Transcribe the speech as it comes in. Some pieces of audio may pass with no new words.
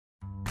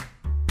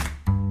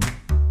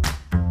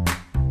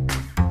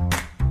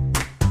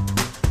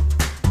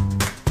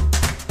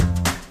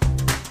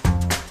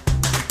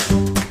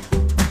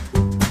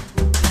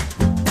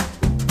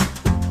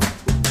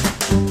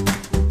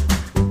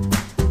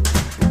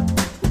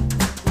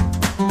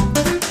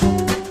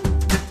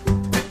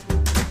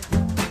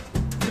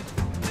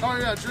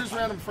it's Drew's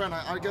random friend.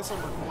 I guess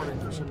I'm recording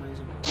for some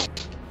reason.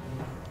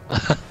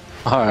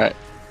 Alright.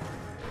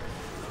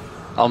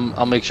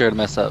 I'll make sure to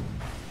mess up.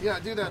 Yeah,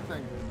 do that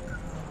thing.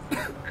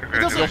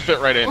 You'll fit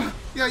right in.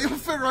 Yeah, you'll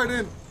fit right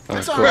in.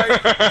 It's cool.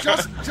 alright.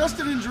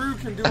 Justin and Drew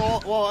can do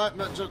all. Well,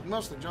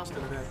 mostly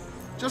Justin today.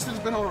 Justin's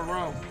been on a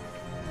row.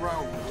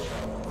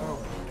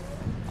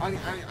 I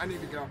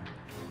need to go.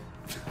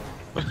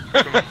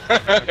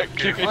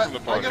 Kick me from the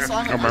park.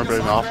 I'm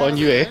rubbing off on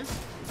you, eh?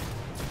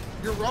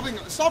 You're rubbing.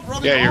 Stop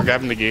rubbing. Yeah, off. you're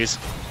grabbing the gaze.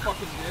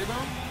 Fucking gay-bo.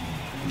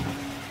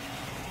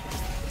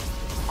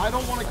 I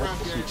don't want to grab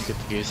Need to gaze. get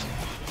the gaze.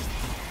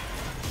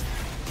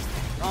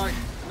 Alright,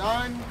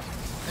 9,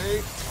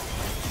 8,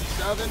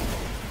 7,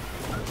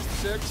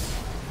 6,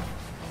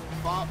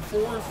 5,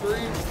 4, 3, 2,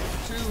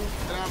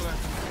 get out of there.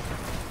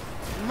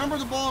 Remember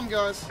the bomb,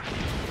 guys.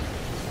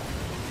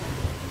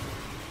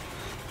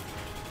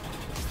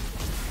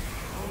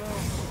 Oh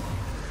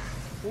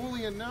no.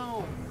 Julian,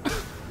 no.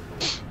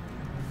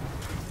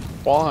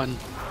 One.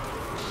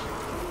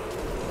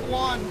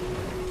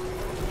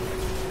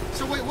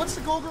 So wait, what's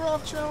the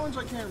Golgoroth challenge?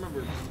 I can't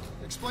remember.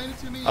 Explain it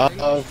to me.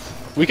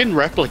 We can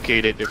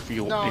replicate it if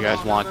you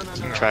guys want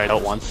to try it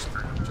out once.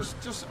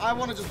 I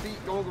want to just beat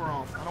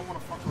Golgoroth. I don't want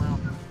to fuck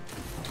around.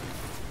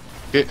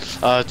 Okay,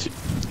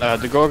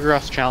 the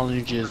Golgoroth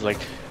challenge is like,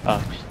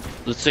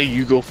 let's say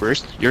you go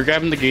first. You're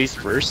grabbing the gaze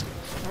first.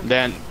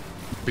 Then,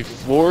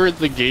 before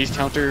the gaze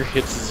counter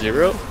hits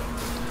 0,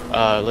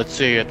 let's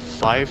say at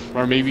 5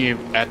 or maybe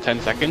at 10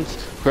 seconds,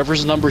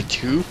 whoever's number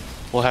 2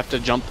 will have to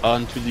jump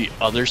onto the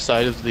other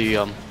side of the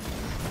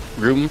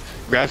room,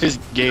 grab his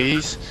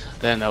gaze.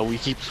 Then we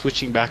keep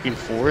switching back and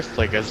forth,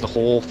 like as a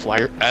whole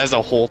flyer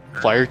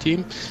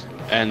team,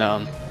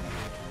 and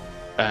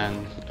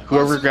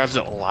whoever grabs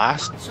it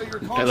last,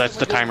 that's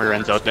the timer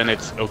ends out. Then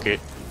it's okay.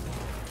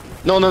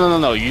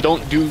 No. You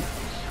don't do.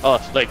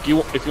 Like if you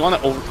want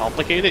to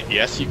overcomplicate it,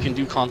 yes, you can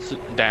do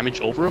constant damage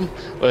over them,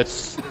 but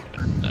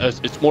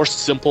it's more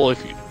simple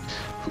if you.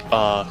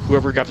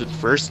 Whoever grabs it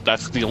first,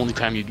 that's the only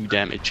time you do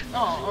damage.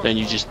 Oh, okay. Then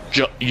you just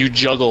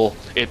juggle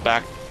it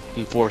back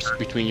and forth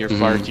between your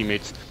fire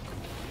teammates.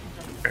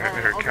 I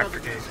better cap the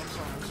game. I'm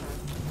sorry.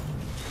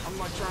 I'm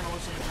like trying to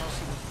listen to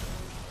Justin,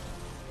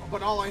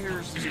 but all I hear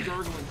is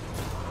gurgling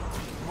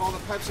of all the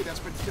Pepsi that's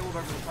been killed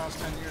over the past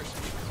 10 years.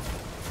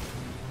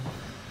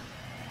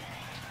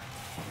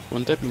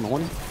 Wouldn't that be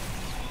morning?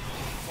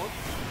 What?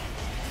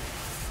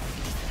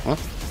 Huh?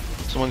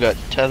 Someone got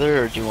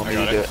tether, or do you want me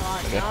to do it?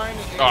 Okay. 9,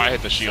 8, Oh, I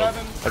hit the shield.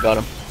 7, I got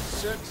him.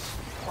 6,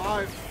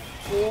 5,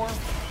 4,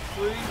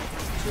 3, 2,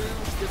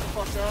 get the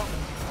fuck out.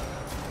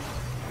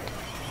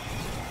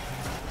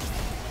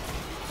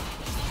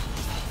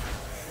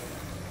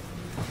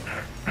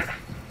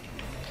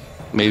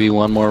 Maybe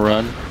one more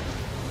run.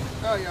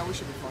 Oh yeah, we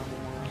should be fine.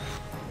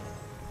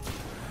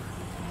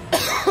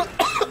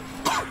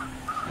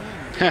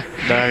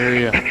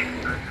 Diarrhea.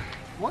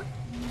 What?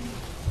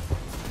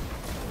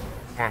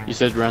 You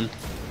said run.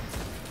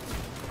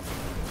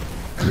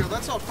 Hey, yo,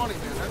 that's not funny,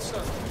 man. That's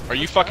Are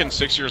you fucking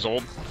 6 years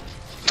old?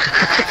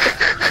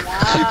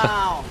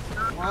 wow.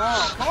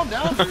 Wow. Calm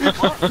down, dude.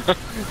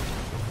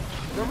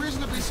 No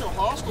reason to be so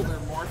hostile there,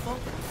 Martha.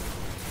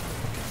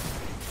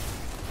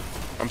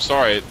 I'm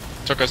sorry, it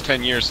took us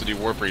 10 years to do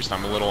War Priest.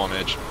 I'm a little on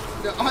edge.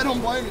 Yeah, I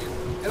don't blame you.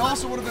 It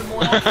also would have been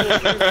more helpful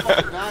if you didn't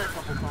fucking die a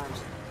couple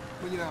times.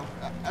 But you know,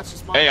 that's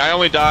just my... Hey, I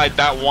only died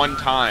that one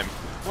time.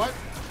 What?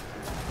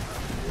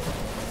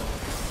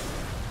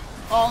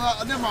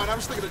 Oh, never mind. I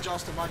was thinking of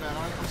Justin. My bad.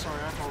 I'm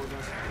sorry. I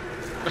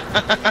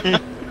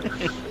apologize.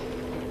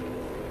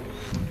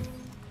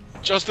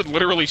 Justin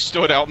literally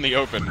stood out in the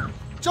open.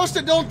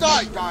 Justin, don't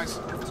die, guys.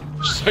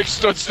 Just like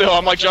stood still.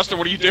 I'm like, Justin,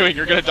 what are you doing?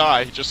 You're gonna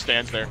die. He just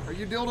stands there. Are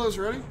you dildos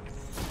ready?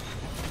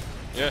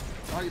 Yeah.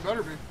 Oh, you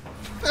better be.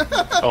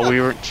 Oh, we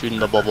weren't shooting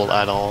the bubble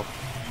at all.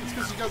 It's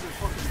because you guys are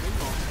fucking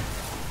dingo.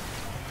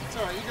 It's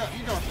alright. You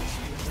got this.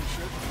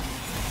 Shit.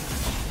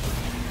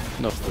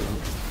 No.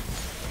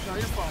 No,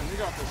 you're fine. You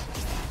got this.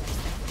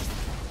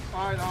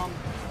 Alright,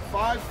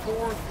 5, 4,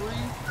 3,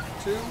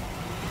 2,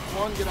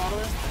 1, get out of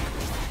there.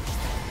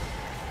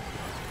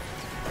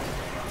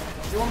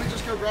 You want me to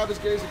just go grab his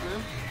gaze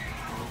again?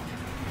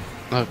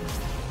 No.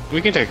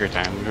 We can take our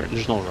time.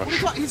 There's no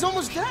rush. He's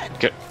almost dead!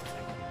 Okay.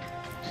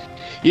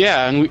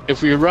 Yeah, and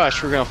if we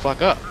rush, we're gonna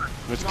fuck up.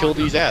 Let's kill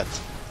these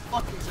ads.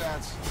 Fuck these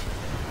ads.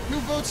 Who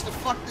votes to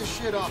fuck this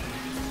shit up?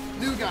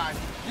 New guy.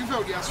 You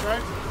vote yes,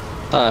 right?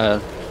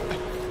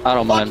 I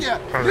don't mind.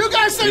 Fuck yeah! You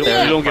guys say Yeah,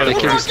 yeah! we don't get We're a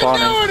kid fucking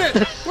respawning.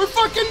 doing it! We're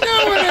fucking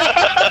doing it!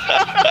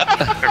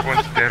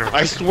 Everyone's dead already.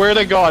 I swear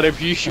to God, if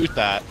you shoot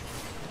that.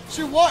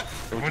 Shoot what?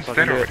 Everyone's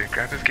dead already.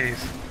 Grab his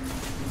gaze.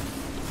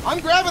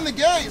 I'm grabbing the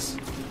gaze.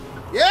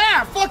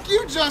 Yeah, fuck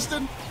you,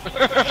 Justin.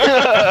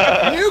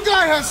 New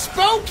guy has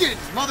spoken,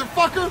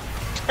 motherfucker.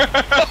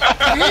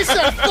 He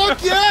said,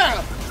 fuck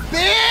yeah,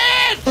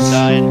 bitch.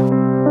 Dying.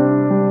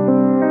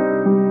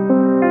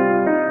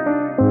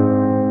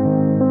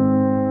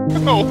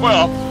 Oh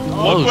well.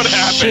 Look what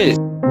happened. Shit.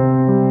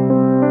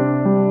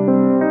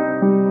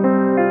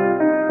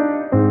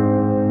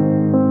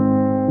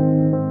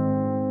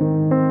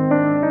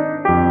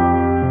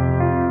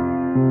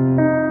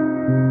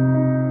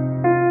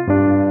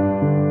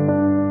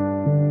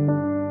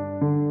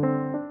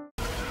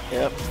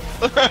 Yep.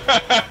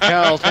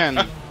 Cal 10.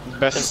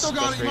 Best. We still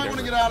got it. You might want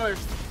to get out of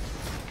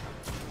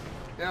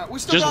there. Yeah, we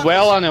still Just got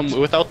wail this. on him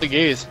without the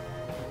gaze.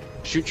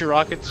 Shoot your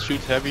rockets, shoot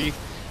heavy,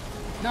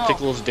 No.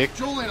 tickle his dick.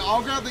 Julian,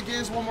 I'll grab the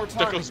gaze one more time.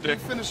 Tickle his You dick.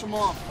 finish him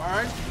off,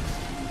 alright?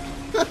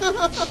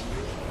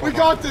 We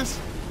got this.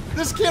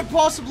 This can't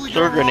possibly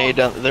Throw go a grenade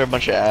wrong. down. There are a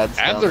bunch of ads.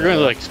 Ads down are there.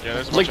 gonna like, Yeah,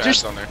 there's a like bunch of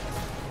just ads on there.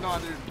 No,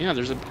 dude. yeah,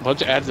 there's a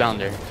bunch of ads down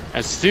there.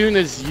 As soon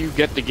as you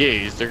get the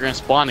gaze, they're gonna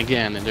spawn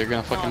again and they're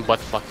gonna fucking butt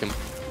fuck him.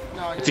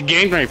 No, It's a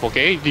gang rape,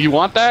 okay? Do you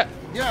want that?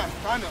 Yeah,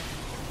 kind of.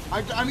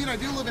 I mean, I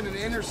do live in an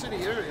inner city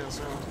area,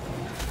 so.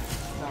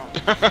 No.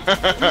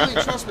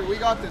 Julian, trust me, we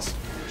got this.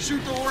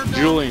 Shoot the orb down.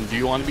 Julian, do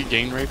you want to be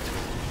gang raped?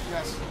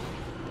 Yes.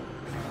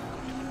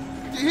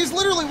 He's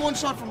literally one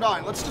shot from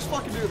dying. Let's just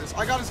fucking do this.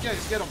 I got his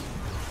gaze. Get him.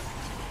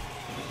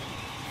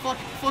 Fuck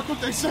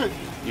what they said.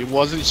 He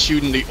wasn't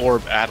shooting the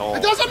orb at all.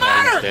 It doesn't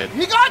Now he's matter. dead.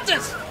 He got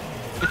this.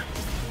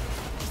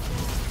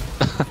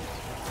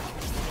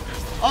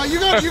 You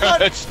got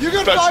That's 5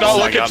 not seconds.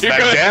 looking God, too that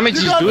good. damage You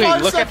he's got doing.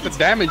 5 Look at seconds.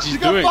 the damage he's You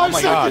got doing. 5 Oh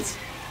my god. seconds.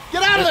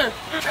 Get out of there.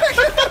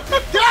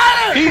 Get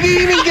out of He there.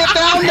 didn't even get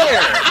down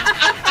there.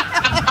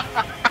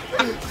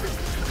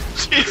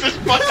 Jesus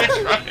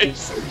fucking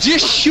Christ.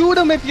 Just shoot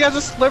him if he has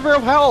a sliver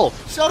of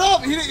health. Shut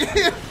up.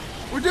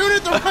 We're doing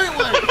it the right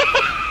way.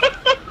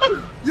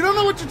 You don't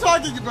know what you're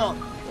talking about.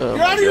 Oh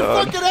Get out my of your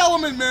God. fucking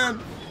element, man.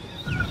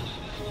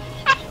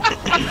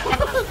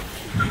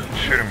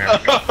 Shoot him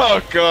out. Oh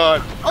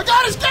god. I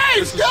got his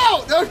gaze.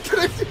 Go. No, I'm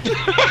kidding.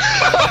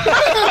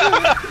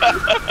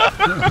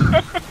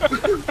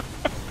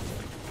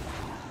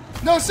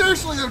 No,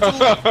 seriously though,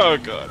 Julian. Oh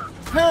god.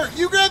 Here,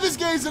 you grab his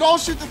gaze and I'll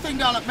shoot the thing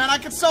down. Man, I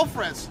can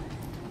self-res.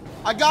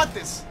 I got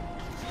this.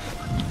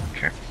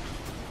 Okay.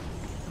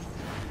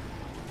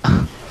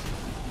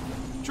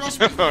 Trust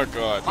me. Oh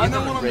god. I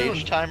know what I'm Rage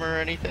doing. timer or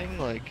anything?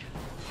 Like,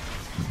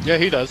 Yeah,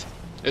 he does.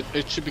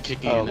 It should be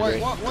kicking Oh, in. Wait,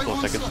 in a wait, couple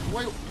of seconds.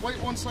 wait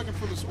 1 second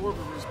for this orb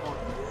to respawn.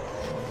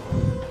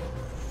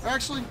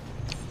 Actually,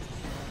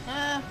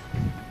 fuck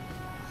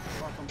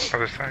 'em.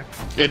 Other side.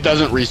 It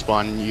doesn't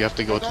respawn. You have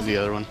to go to the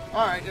other one.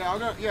 Alright, yeah, I'll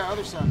go. Yeah,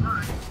 other side.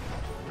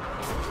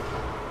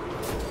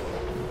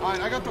 Alright,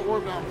 I got the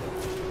orb down.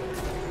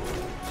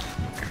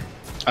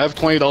 I have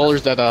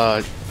 $20 that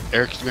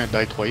Eric's gonna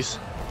die twice.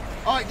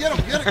 Alright, get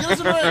him. Get us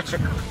in range.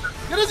 Get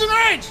us in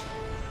range.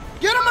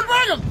 Get him and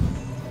bring him.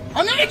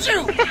 I need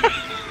you.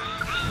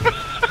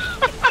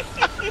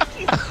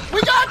 We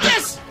got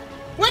this.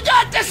 We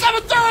got this. I'm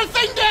gonna throw a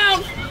thing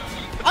down.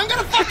 I'm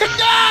gonna fucking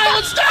die.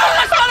 Let's do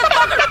this,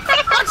 motherfucker.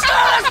 Let's do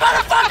this,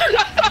 motherfucker.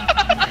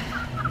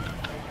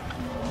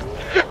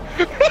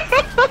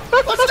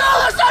 Let's do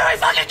this. We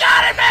fucking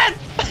got it, man.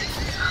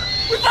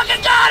 We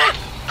fucking got it.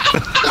 We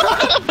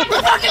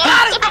fucking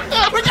got it.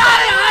 We got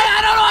it.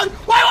 I don't know.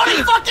 Why won't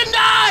he fucking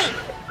die?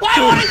 Why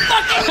won't he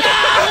fucking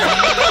die?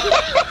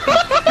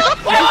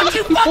 Why won't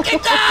you fucking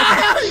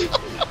die?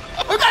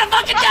 We're gonna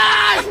fucking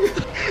die.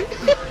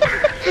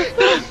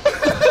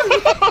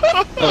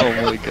 Oh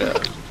my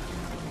god.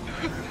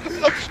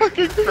 I'm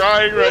fucking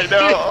crying right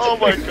now. Oh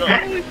my god.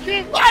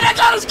 Alright, I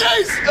got his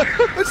case.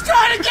 Let's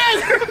try it again.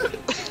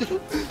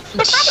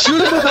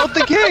 Shoot him without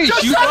the cage.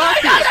 Just You so got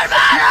it doesn't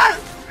matter.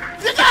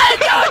 You gotta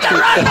do it the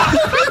right way.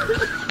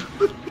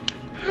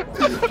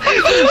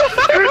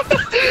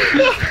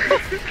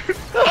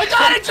 I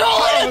got it,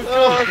 Julian.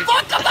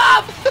 Fuck him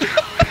up.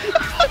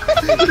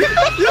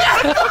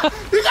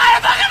 You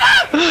gotta fuck him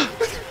up.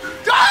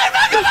 Julian,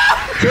 fuck him up.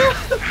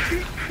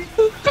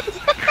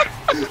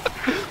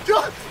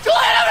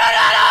 Julian, I'm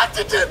running out of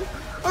oxygen.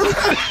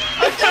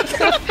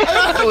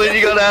 Julian,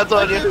 you got ads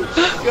on you. You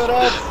got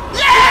ads.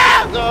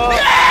 Yeah! No.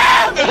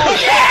 Yeah!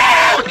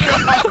 Yeah!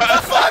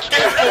 Fuck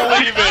you!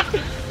 Believe it.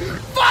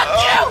 Fuck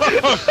you!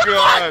 Oh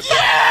god. Fuck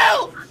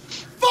you!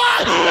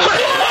 Fuck you!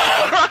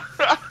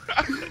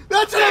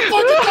 That's what I'm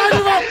fucking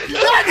talking about!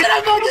 That's what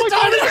I'm fucking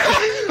talking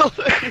about!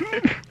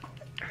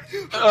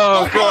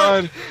 Oh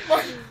god.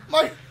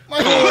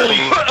 My Holy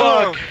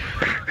fuck.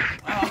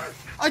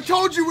 I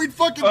told you we'd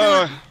fucking do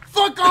it!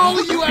 Fuck all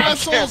of you I can't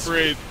assholes!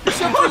 breathe.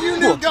 Except for you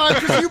new guy,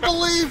 because you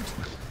believed!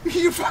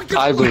 You fucking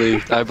I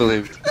believed. Fuck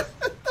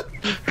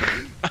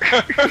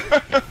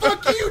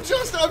you,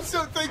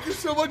 Justin! Thank you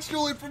so much,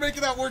 Julian, for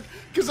making that work,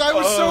 because I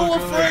was so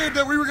afraid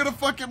that we were gonna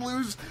fucking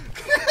lose.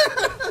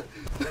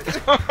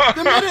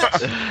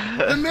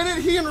 The minute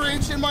he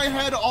enraged in my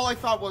head, all I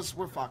thought was,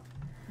 we're fucked.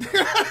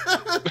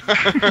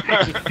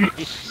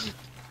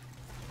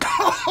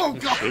 Oh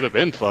god! Should have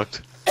been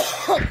fucked.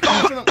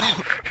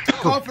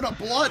 Coughing up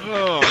blood.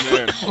 Oh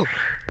man.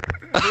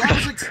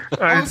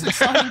 I was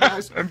excited,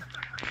 guys.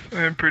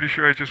 I'm pretty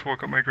sure I just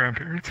woke up my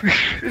grandparents.